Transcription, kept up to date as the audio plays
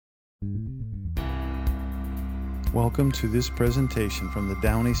Welcome to this presentation from the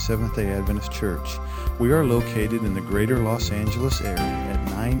Downey Seventh-day Adventist Church. We are located in the greater Los Angeles area at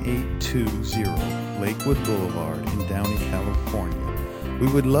 9820 Lakewood Boulevard in Downey, California. We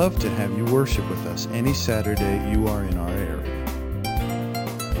would love to have you worship with us any Saturday you are in our area.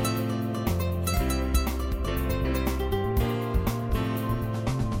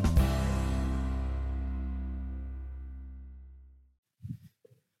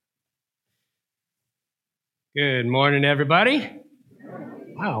 Good morning, everybody.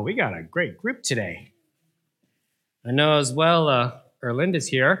 Wow, we got a great group today. I know as well, Erlinda's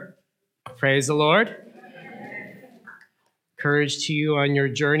here. Praise the Lord. Courage to you on your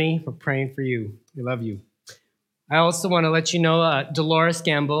journey. We're praying for you. We love you. I also want to let you know, Dolores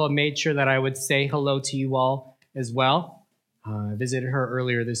Gamble made sure that I would say hello to you all as well. I visited her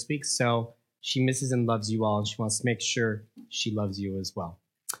earlier this week, so she misses and loves you all, and she wants to make sure she loves you as well.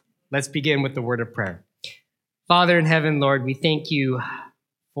 Let's begin with the word of prayer. Father in heaven, Lord, we thank you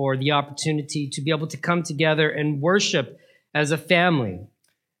for the opportunity to be able to come together and worship as a family.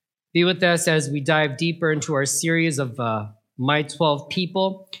 Be with us as we dive deeper into our series of My 12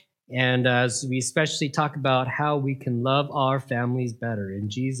 People, and as we especially talk about how we can love our families better. In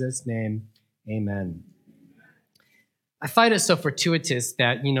Jesus' name, amen. I find it so fortuitous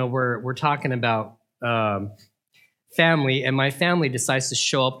that, we're talking about family, and my family decides to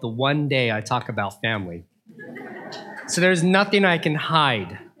show up the one day I talk about family. So there's nothing I can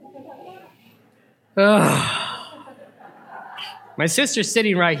hide. Ugh. My sister's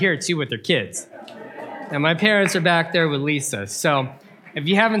sitting right here, too, with her kids. And my parents are back there with Lisa. So if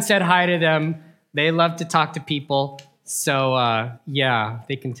you haven't said hi to them, they love to talk to people. So,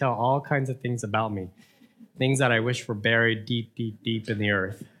 they can tell all kinds of things about me. Things that I wish were buried deep, deep, deep in the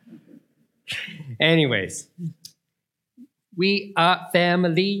earth. Anyways, we are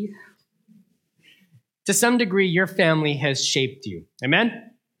family. To some degree, your family has shaped you.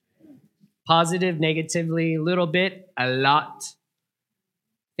 Amen? Positive, negatively, a little bit, a lot.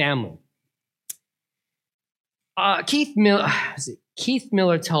 Family. Keith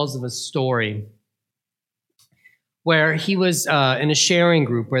Miller tells of a story where he was in a sharing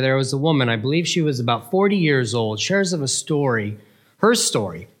group where there was a woman, I believe she was about 40 years old, shares of a story, her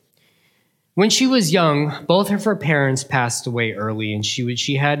story. When she was young, both of her parents passed away early, and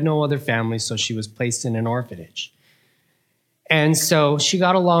she had no other family, so she was placed in an orphanage. And so she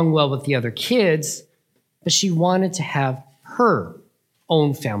got along well with the other kids, but she wanted to have her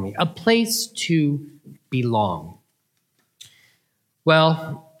own family, a place to belong.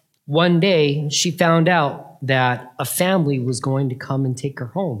 Well, one day she found out that a family was going to come and take her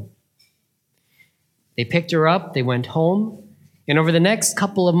home. They picked her up, they went home. And over the next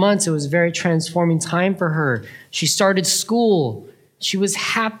couple of months, it was a very transforming time for her. She started school. She was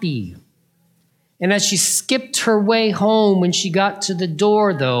happy. And as she skipped her way home, when she got to the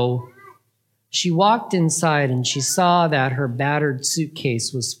door, though, she walked inside and she saw that her battered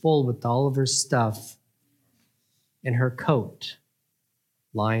suitcase was full with all of her stuff and her coat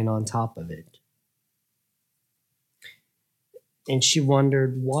lying on top of it. And she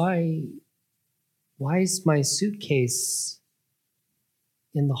wondered, why is my suitcase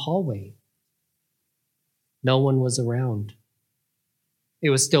in the hallway? No one was around. It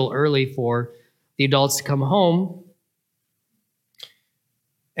was still early for the adults to come home.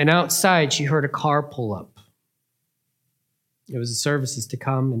 And outside, she heard a car pull up. It was the services to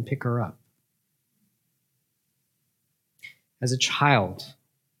come and pick her up. As a child,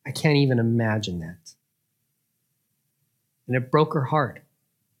 I can't even imagine that. And it broke her heart.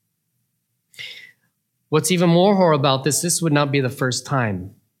 What's even more horrible about this would not be the first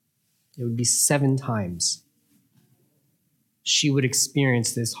time. It would be 7 times she would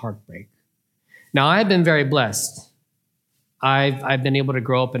experience this heartbreak. Now, I've been very blessed. I've been able to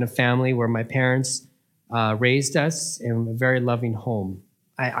grow up in a family where my parents raised us in a very loving home.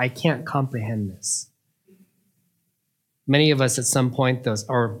 I can't comprehend this. Many of us at some point,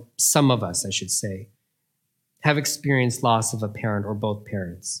 or some of us, I should say, have experienced loss of a parent or both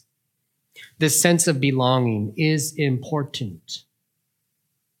parents. This sense of belonging is important.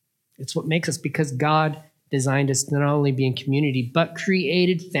 It's what makes us, because God designed us to not only be in community, but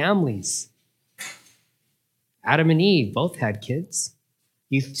created families. Adam and Eve both had kids.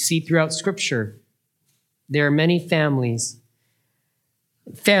 You see throughout Scripture, there are many families.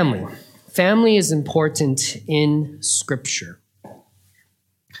 Family is important in Scripture.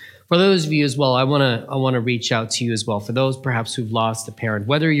 For those of you as well, I want to reach out to you as well. For those perhaps who've lost a parent,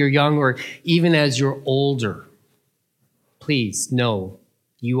 whether you're young or even as you're older, please know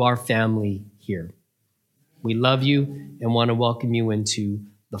you are family here. We love you and want to welcome you into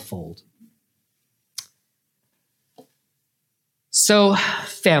the fold. So,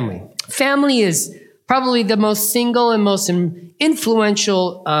 family. Family is probably the most single and most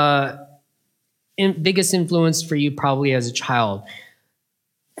influential, biggest influence for you probably as a child.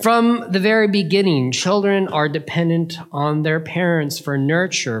 From the very beginning, children are dependent on their parents for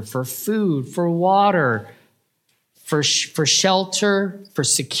nurture, for food, for water, for shelter, for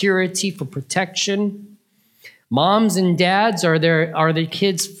security, for protection. Moms and dads are the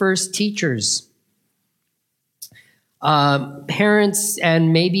kids' first teachers. Parents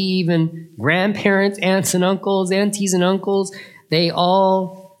and maybe even grandparents, aunts and uncles, aunties and uncles, they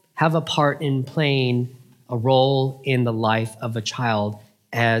all have a part in playing a role in the life of a child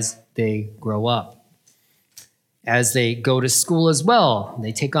as they grow up. As they go to school as well,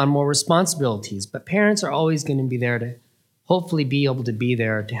 they take on more responsibilities, but parents are always going to be there to hopefully be able to be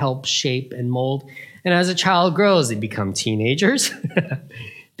there to help shape and mold. And as a child grows, they become teenagers,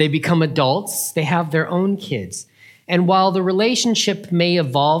 they become adults, they have their own kids. And while the relationship may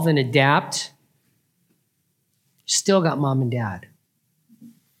evolve and adapt, you still got mom and dad.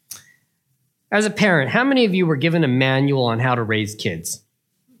 As a parent, how many of you were given a manual on how to raise kids?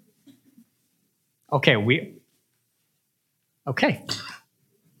 Okay.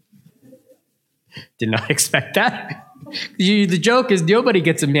 Did not expect that. The joke is nobody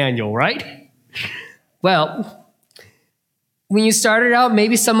gets a manual, right? Well, when you started out,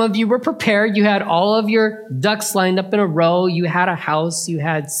 maybe some of you were prepared. You had all of your ducks lined up in a row. You had a house. You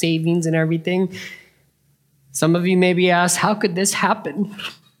had savings and everything. Some of you maybe asked, how could this happen?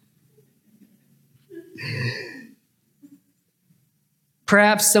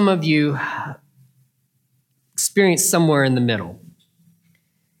 Perhaps some of you experienced somewhere in the middle.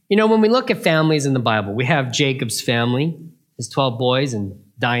 You know, when we look at families in the Bible, we have Jacob's family, his 12 boys, and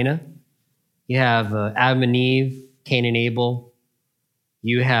Dinah. You have Adam and Eve, Cain and Abel.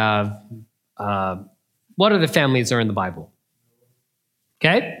 You have, what other families are in the Bible?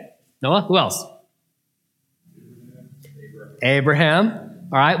 Okay. Noah, who else? Abraham.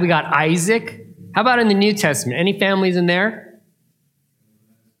 All right, we got Isaac. How about in the New Testament? Any families in there?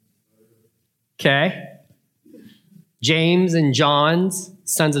 Okay. James and John's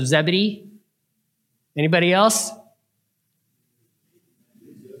sons of Zebedee. Anybody else?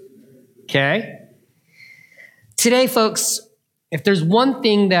 Okay. Today, folks, if there's one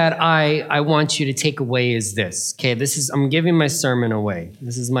thing that I want you to take away is this. Okay, I'm giving my sermon away.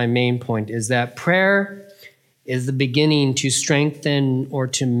 This is my main point, is that prayer is the beginning to strengthen or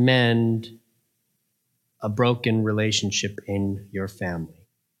to mend a broken relationship in your family.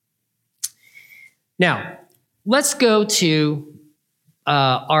 Now, let's go to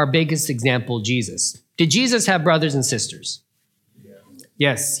our biggest example, Jesus. Did Jesus have brothers and sisters? Yeah.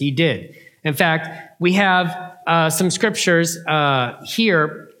 Yes, he did. In fact, we have some scriptures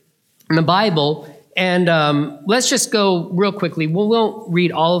here in the Bible, and let's just go real quickly. We won't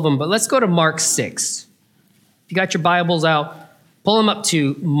read all of them, but let's go to Mark 6. If you got your Bibles out, pull them up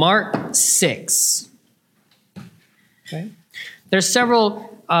to Mark 6. Okay. There's several.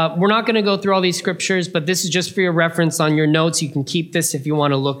 We're not going to go through all these scriptures, but this is just for your reference on your notes. You can keep this if you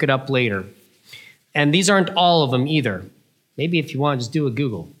want to look it up later. And these aren't all of them either. Maybe if you want, just do a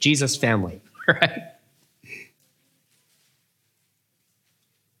Google. Jesus family, right? Okay.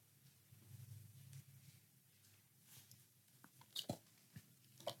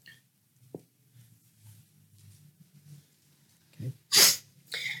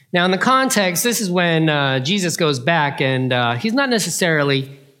 Now, in the context, this is when Jesus goes back, and he's not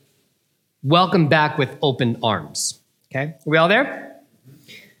necessarily welcomed back with open arms. Okay, are we all there?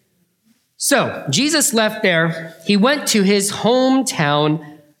 So, Jesus left there. He went to his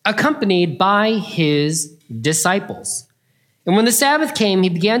hometown accompanied by his disciples. And when the Sabbath came, he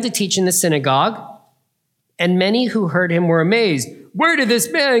began to teach in the synagogue, and many who heard him were amazed. Where did this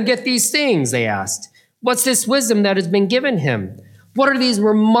man get these things? They asked. What's this wisdom that has been given him? What are these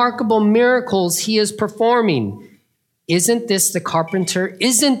remarkable miracles he is performing? Isn't this the carpenter?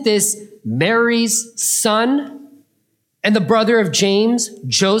 Isn't this Mary's son and the brother of James,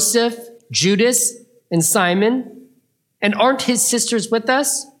 Joseph, Judas, and Simon? And aren't his sisters with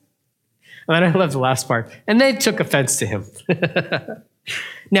us? And I love the last part. And they took offense to him.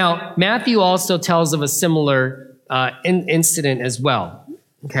 Now, Matthew also tells of a similar incident as well.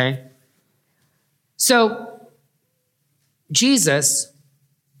 Okay? So, Jesus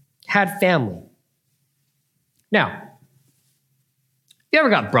had family. Now, you ever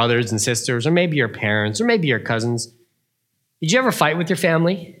got brothers and sisters, or maybe your parents, or maybe your cousins? Did you ever fight with your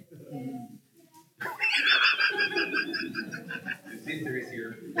family?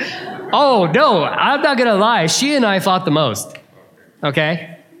 Oh, no, I'm not going to lie. She and I fought the most,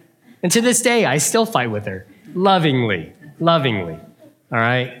 okay? And to this day, I still fight with her. Lovingly. All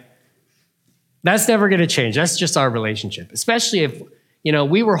right? That's never going to change. That's just our relationship. Especially if,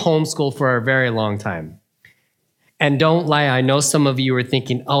 we were homeschooled for a very long time. And don't lie, I know some of you are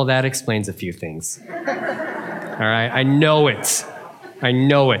thinking, oh, that explains a few things. All right? I know it.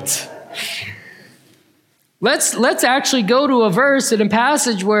 Let's actually go to a verse in a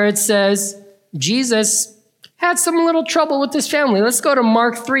passage where it says Jesus had some little trouble with his family. Let's go to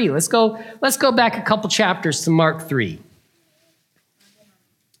Mark 3. Let's go back a couple chapters to Mark 3.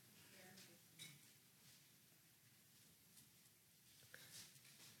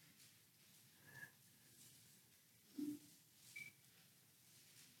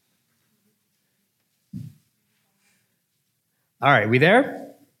 All right, we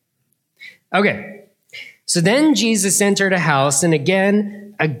there? Okay. So then Jesus entered a house, and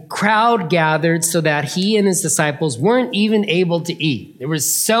again, a crowd gathered so that he and his disciples weren't even able to eat. It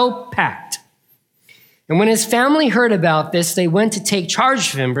was so packed. And when his family heard about this, they went to take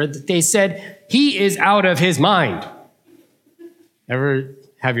charge of him, but they said, he is out of his mind. Ever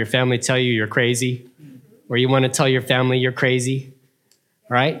have your family tell you you're crazy? Or you want to tell your family you're crazy?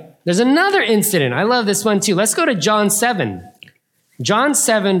 All right? There's another incident. I love this one too. Let's go to John 7. John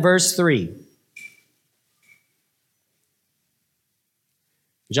 7, verse 3.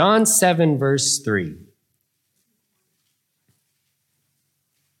 John 7, verse 3.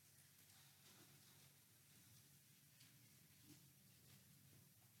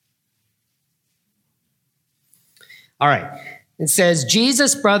 All right. It says,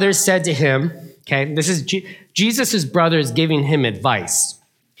 Jesus' brothers said to him, okay, this is Jesus' brothers giving him advice.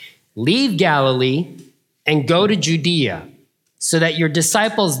 Leave Galilee and go to Judea, so that your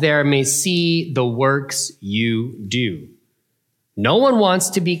disciples there may see the works you do. No one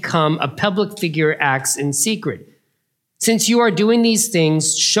wants to become a public figure acts in secret. Since you are doing these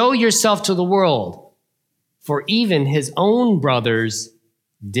things, show yourself to the world. For even his own brothers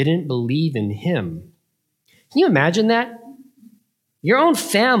didn't believe in him. Can you imagine that? Your own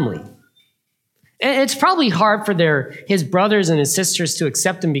family. And it's probably hard for his brothers and his sisters to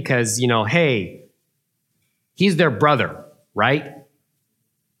accept him because, hey, he's their brother, right?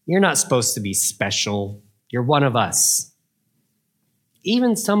 You're not supposed to be special. You're one of us.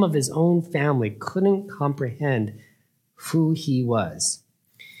 Even some of his own family couldn't comprehend who he was.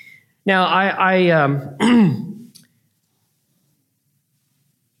 Now,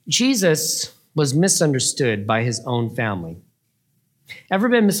 Jesus was misunderstood by his own family. Ever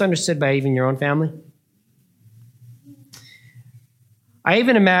been misunderstood by even your own family? I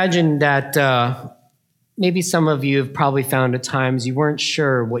even imagine that maybe some of you have probably found at times you weren't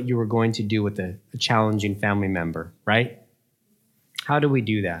sure what you were going to do with a challenging family member, right? How do we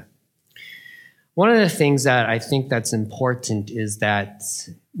do that? One of the things that I think that's important is that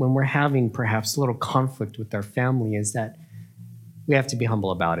when we're having perhaps a little conflict with our family is that we have to be humble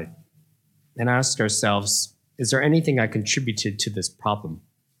about it and ask ourselves, is there anything I contributed to this problem?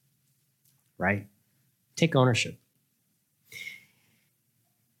 Right? Take ownership.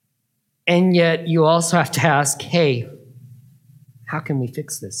 And yet you also have to ask, hey, how can we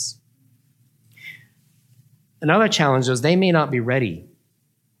fix this? Another challenge is they may not be ready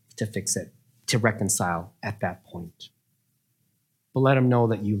to fix it, to reconcile at that point. But let them know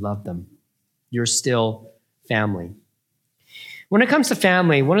that you love them. You're still family. When it comes to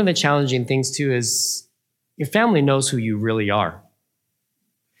family, one of the challenging things too is your family knows who you really are.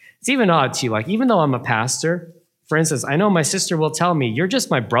 It's even odd too, like even though I'm a pastor, for instance, I know my sister will tell me, you're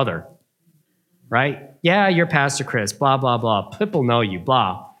just my brother, right? Yeah, you're Pastor Chris, blah, blah, blah. People know you,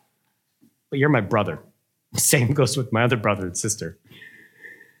 blah. But you're my brother. Same goes with my other brother and sister.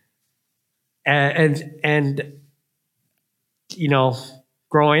 And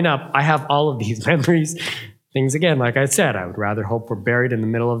growing up, I have all of these memories. Things, again, like I said, I would rather hope we're buried in the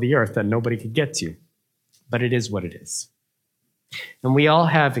middle of the earth that nobody could get to. But it is what it is. And we all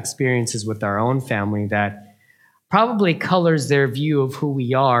have experiences with our own family that probably colors their view of who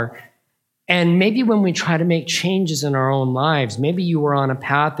we are. And maybe when we try to make changes in our own lives, maybe you were on a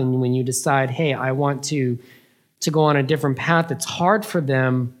path and when you decide, hey, I want to go on a different path, it's hard for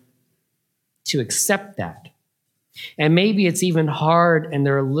them to accept that. And maybe it's even hard and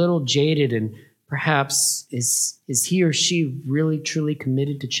they're a little jaded and perhaps is he or she really, truly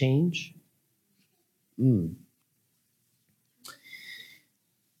committed to change?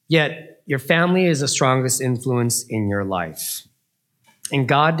 Yet, your family is the strongest influence in your life. And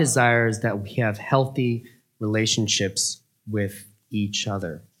God desires that we have healthy relationships with each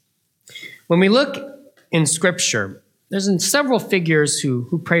other. When we look in Scripture, there's several figures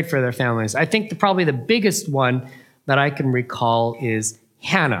who prayed for their families. I think probably the biggest one that I can recall is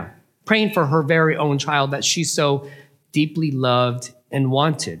Hannah. praying for her very own child that she so deeply loved and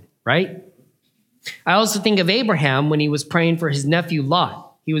wanted, right? I also think of Abraham when he was praying for his nephew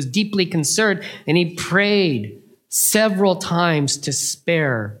Lot. He was deeply concerned, and he prayed several times to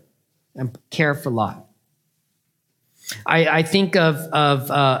spare and care for Lot. I think of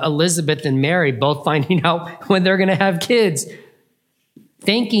Elizabeth and Mary both finding out when they're going to have kids,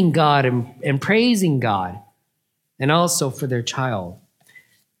 thanking God and praising God, and also for their child.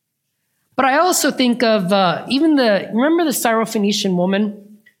 But I also think of remember the Syrophoenician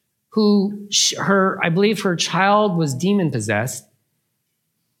woman who I believe her child was demon possessed,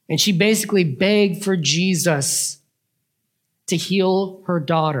 and she basically begged for Jesus to heal her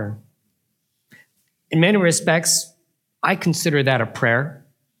daughter. In many respects, I consider that a prayer,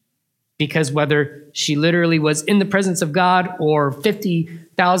 because whether she literally was in the presence of God or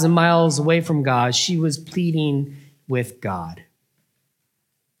 50,000 miles away from God, she was pleading with God.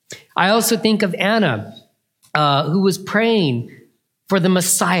 I also think of Anna, who was praying for the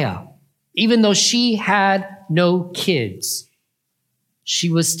Messiah. Even though she had no kids, she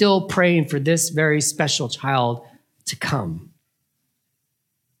was still praying for this very special child to come.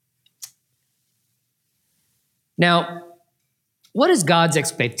 Now, what is God's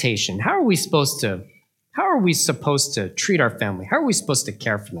expectation? How are we supposed to treat our family? How are we supposed to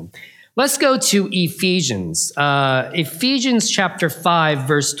care for them? Let's go to Ephesians. Ephesians chapter 5,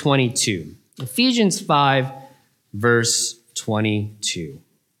 verse 22. Ephesians 5, verse 22.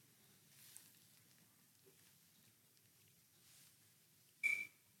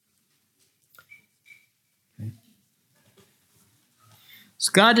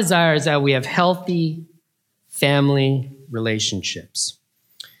 So God desires that we have healthy family relationships.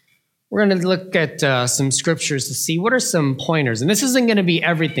 We're going to look at some scriptures to see what are some pointers. And this isn't going to be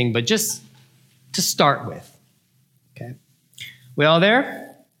everything, but just to start with. Okay. We all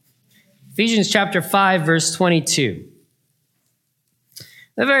there? Ephesians chapter 5, verse 22.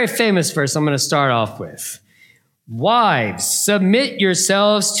 A very famous verse I'm going to start off with. Wives, submit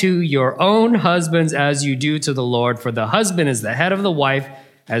yourselves to your own husbands as you do to the Lord, for the husband is the head of the wife,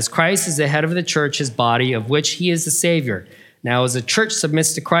 as Christ is the head of the church, his body, of which he is the Savior. Now, as the church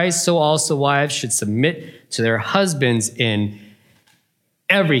submits to Christ, so also wives should submit to their husbands in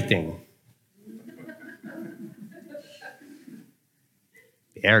everything.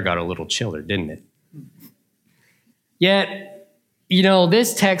 The air got a little chiller, didn't it? Yet,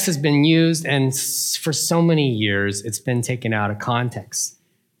 this text has been used, and for so many years, it's been taken out of context.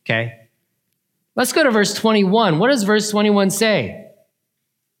 Okay? Let's go to verse 21. What does verse 21 say?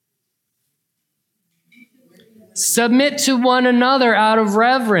 Submit to one another out of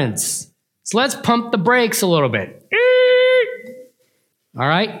reverence. So let's pump the brakes a little bit. All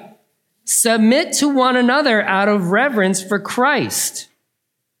right? Submit to one another out of reverence for Christ.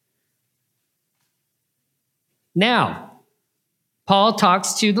 Now, Paul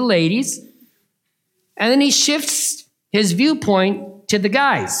talks to the ladies, and then he shifts his viewpoint to the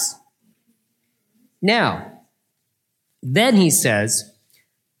guys. Now, then he says,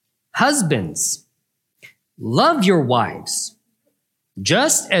 husbands, love your wives,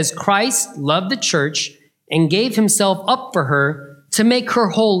 just as Christ loved the church and gave himself up for her to make her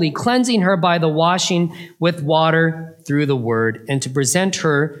holy, cleansing her by the washing with water through the word, and to present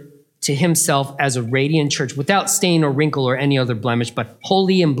her to himself as a radiant church without stain or wrinkle or any other blemish, but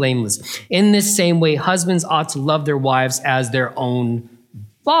holy and blameless. In this same way, husbands ought to love their wives as their own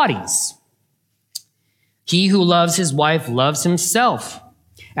bodies. He who loves his wife loves himself.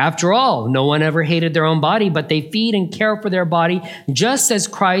 After all, no one ever hated their own body, but they feed and care for their body just as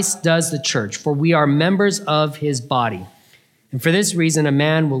Christ does the church, for we are members of his body. And for this reason, a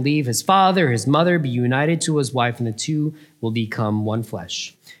man will leave his father, his mother, be united to his wife, and the two will become one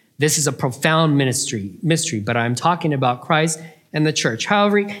flesh. This is a profound mystery, but I'm talking about Christ and the church.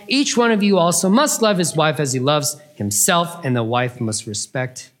 However, each one of you also must love his wife as he loves himself, and the wife must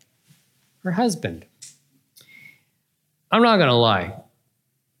respect her husband. I'm not going to lie.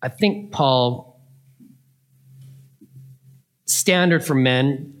 I think Paul's standard for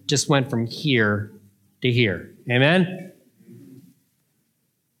men just went from here to here. Amen?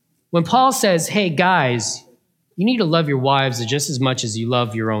 When Paul says, hey, guys, you need to love your wives just as much as you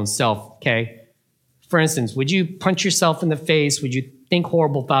love your own self, okay? For instance, would you punch yourself in the face? Would you think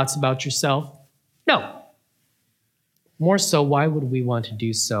horrible thoughts about yourself? No. More so, why would we want to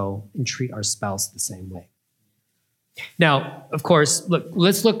do so and treat our spouse the same way? Now, of course,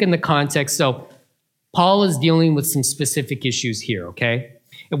 let's look in the context. So Paul is dealing with some specific issues here, okay?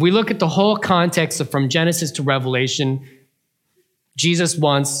 If we look at the whole context of from Genesis to Revelation, Jesus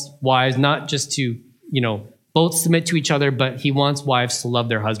wants wives not just to, Both submit to each other, but he wants wives to love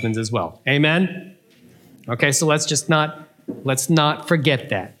their husbands as well. Amen? Okay, so let's not forget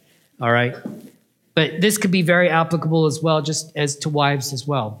that, all right? But this could be very applicable as well, just as to wives as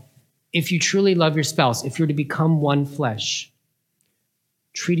well. If you truly love your spouse, if you're to become one flesh,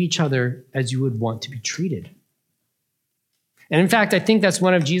 treat each other as you would want to be treated. And in fact, I think that's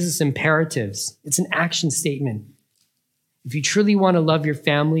one of Jesus' imperatives. It's an action statement. If you truly want to love your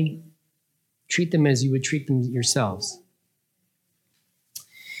family, treat them as you would treat them yourselves.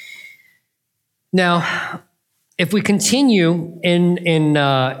 Now, if we continue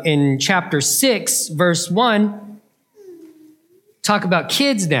in chapter 6, verse 1, talk about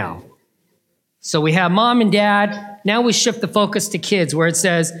kids now. So we have mom and dad. Now we shift the focus to kids, where it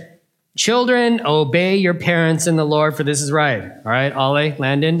says, children, obey your parents in the Lord, for this is right. All right, Ale,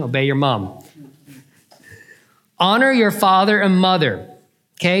 Landon, obey your mom. Honor your father and mother.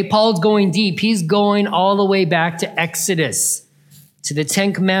 Okay, Paul's going deep. He's going all the way back to Exodus, to the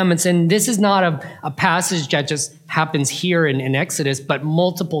Ten Commandments. And this is not a passage that just happens here in Exodus, but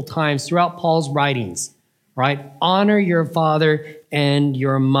multiple times throughout Paul's writings, right? Honor your father and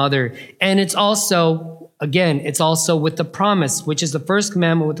your mother. And it's also, again, it's also with the promise, which is the first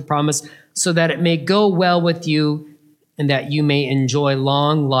commandment with the promise, so that it may go well with you and that you may enjoy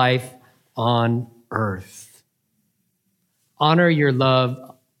long life on earth. Honor your love,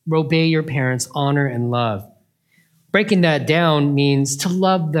 obey your parents, honor and love. Breaking that down means to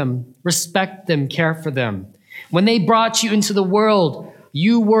love them, respect them, care for them. When they brought you into the world,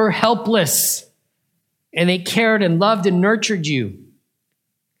 you were helpless, and they cared and loved and nurtured you.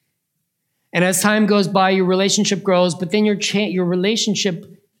 And as time goes by, your relationship grows, but then your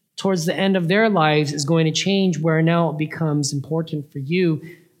relationship towards the end of their lives is going to change, where now it becomes important for you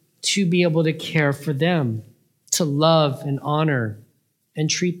to be able to care for them, to love and honor and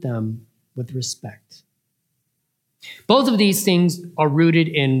treat them with respect. Both of these things are rooted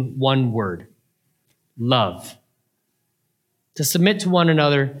in one word: love. To submit to one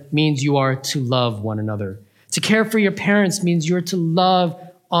another means you are to love one another. To care for your parents means you're to love,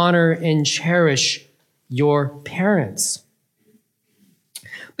 honor, and cherish your parents.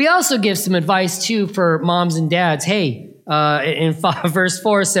 We also give some advice, too, for moms and dads. Hey, in verse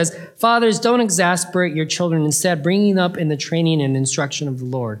 4 says, fathers, don't exasperate your children, instead bringing up in the training and instruction of the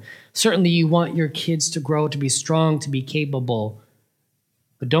Lord. Certainly you want your kids to grow, to be strong, to be capable,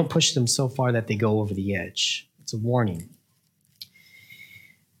 but don't push them so far that they go over the edge. It's a warning.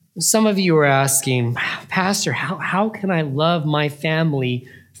 Some of you are asking, Pastor, how can I love my family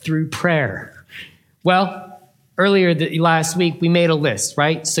through prayer? Well, earlier last week, we made a list,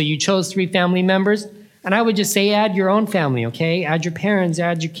 right? So you chose 3 family members, and I would just say add your own family, okay? Add your parents,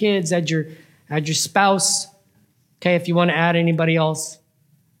 add your kids, add your spouse, okay, if you want to add anybody else.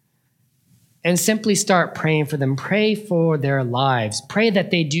 And simply start praying for them. Pray for their lives. Pray that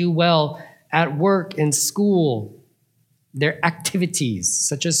they do well at work and school, their activities,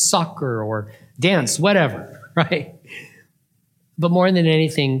 such as soccer or dance, whatever, right? But more than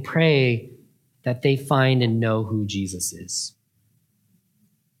anything, pray that they find and know who Jesus is.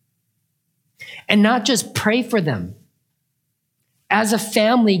 And not just pray for them. As a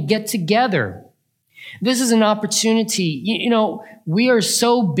family, get together. This is an opportunity. You know, we are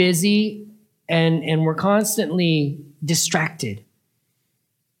so busy and we're constantly distracted.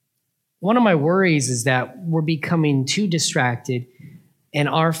 One of my worries is that we're becoming too distracted and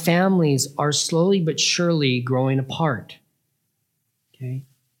our families are slowly but surely growing apart. Okay?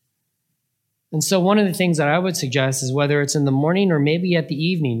 And so one of the things that I would suggest is, whether it's in the morning or maybe at the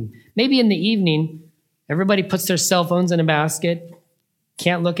evening, maybe in the evening, everybody puts their cell phones in a basket,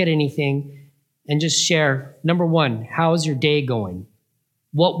 can't look at anything, and just share, number 1, how's your day going?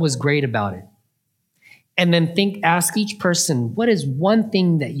 What was great about it? And then ask each person, what is one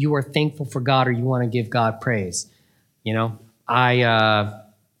thing that you are thankful for God or you want to give God praise? You know, I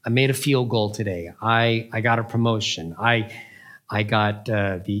made a field goal today. I got a promotion. I got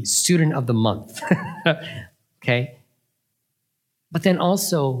the student of the month. Okay? But then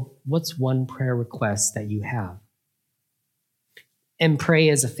also, what's one prayer request that you have? And pray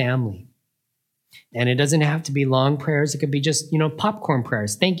as a family. And it doesn't have to be long prayers. It could be just, popcorn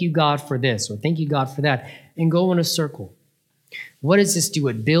prayers. Thank you, God, for this, or thank you, God, for that. And go in a circle. What does this do?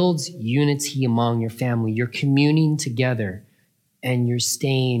 It builds unity among your family. You're communing together and you're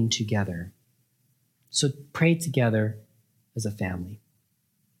staying together. So pray together as a family.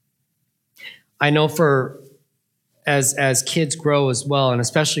 I know as kids grow as well, and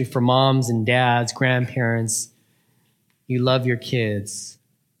especially for moms and dads, grandparents, you love your kids,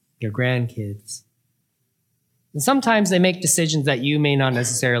 your grandkids. And sometimes they make decisions that you may not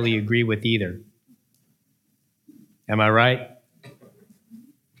necessarily agree with either. Am I right?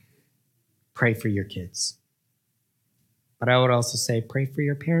 Pray for your kids. But I would also say pray for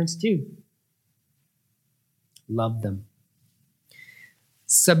your parents too. Love them.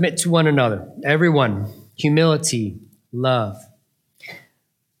 Submit to one another. Everyone. Humility, love.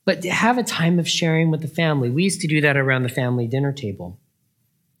 But have a time of sharing with the family. We used to do that around the family dinner table.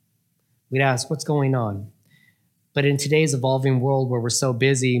 We'd ask, what's going on? But in today's evolving world where we're so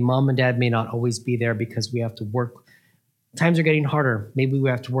busy, mom and dad may not always be there because we have to work. Times are getting harder. Maybe we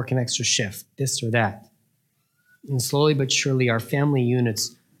have to work an extra shift, this or that. And slowly but surely, our family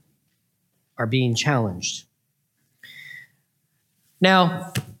units are being challenged.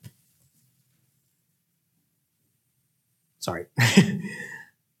 Now, sorry.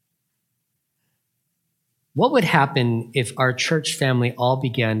 What would happen if our church family all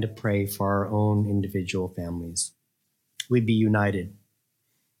began to pray for our own individual families? We'd be united.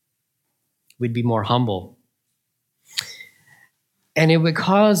 We'd be more humble. And it would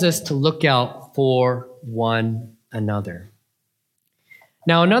cause us to look out for one another.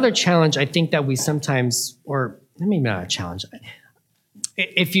 Now, another challenge I think that we sometimes, or maybe not a challenge,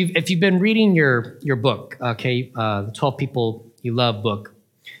 if you've been reading your book, okay, the 12 People You Love book,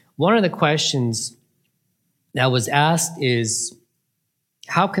 one of the questions that was asked is,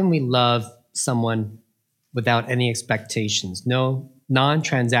 how can we love someone without any expectations? No,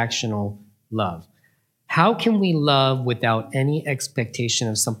 non-transactional love. How can we love without any expectation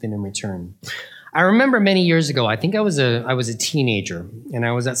of something in return? I remember many years ago, I think I was a teenager, and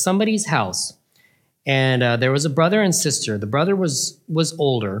I was at somebody's house, and there was a brother and sister. The brother was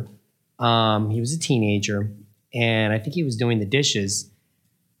older. He was a teenager, and I think he was doing the dishes.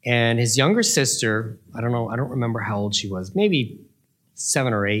 And his younger sister, I don't remember how old she was, maybe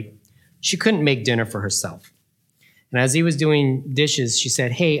 7 or 8. She couldn't make dinner for herself. And as he was doing dishes, she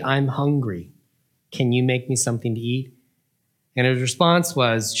said, "Hey, I'm hungry. Can you make me something to eat?" And his response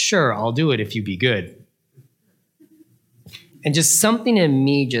was, "Sure, I'll do it if you be good." And just something in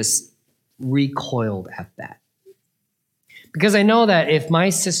me just recoiled at that. Because I know that if my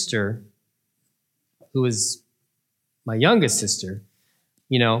sister, who was my youngest sister,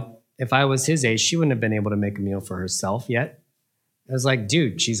 if I was his age, she wouldn't have been able to make a meal for herself yet. I was like,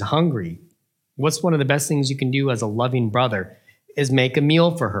 dude, she's hungry. What's one of the best things you can do as a loving brother is make a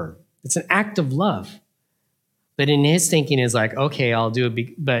meal for her. It's an act of love. But in his thinking is like, okay, I'll do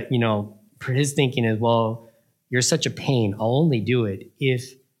it. But, for his thinking is, well, you're such a pain. I'll only do it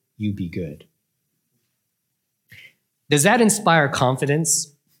if you be good. Does that inspire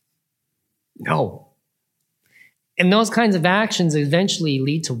confidence? No. And those kinds of actions eventually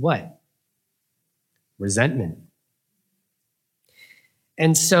lead to what? Resentment.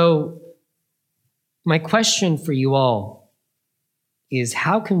 And so my question for you all is,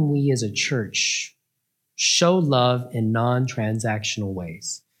 how can we as a church show love in non-transactional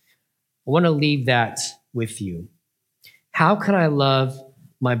ways? I want to leave that with you. How can I love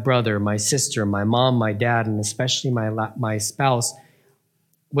my brother, my sister, my mom, my dad, and especially my spouse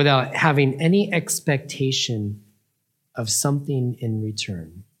without having any expectation of something in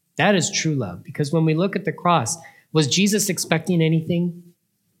return? That is true love. Because when we look at the cross, was Jesus expecting anything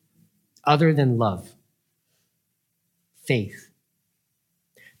other than love? Faith.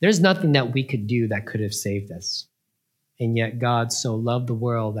 There's nothing that we could do that could have saved us. And yet God so loved the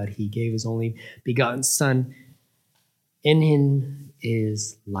world that he gave his only begotten Son. In him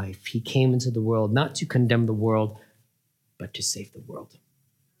is life. He came into the world not to condemn the world, but to save the world.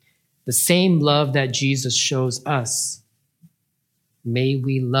 The same love that Jesus shows us, may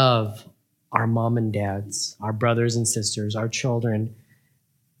we love our mom and dads, our brothers and sisters, our children,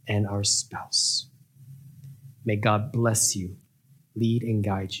 and our spouse. May God bless you, lead and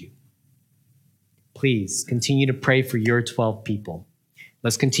guide you. Please continue to pray for your 12 people.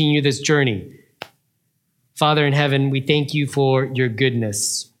 Let's continue this journey. Father in heaven, we thank you for your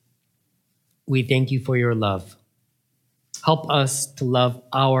goodness. We thank you for your love. Help us to love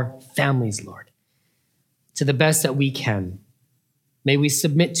our families, Lord, to the best that we can. May we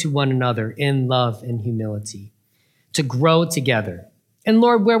submit to one another in love and humility, to grow together. And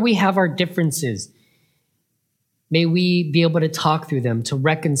Lord, where we have our differences, may we be able to talk through them, to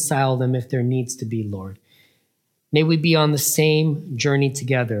reconcile them if there needs to be, Lord. May we be on the same journey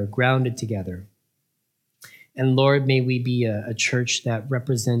together, grounded together. And Lord, may we be a church that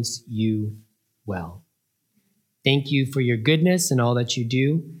represents you well. Thank you for your goodness and all that you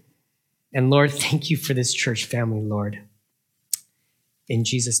do. And Lord, thank you for this church family, Lord. In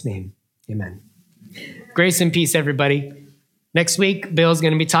Jesus' name, amen. Grace and peace, everybody. Next week, Bill's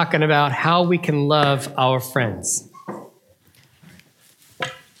going to be talking about how we can love our friends.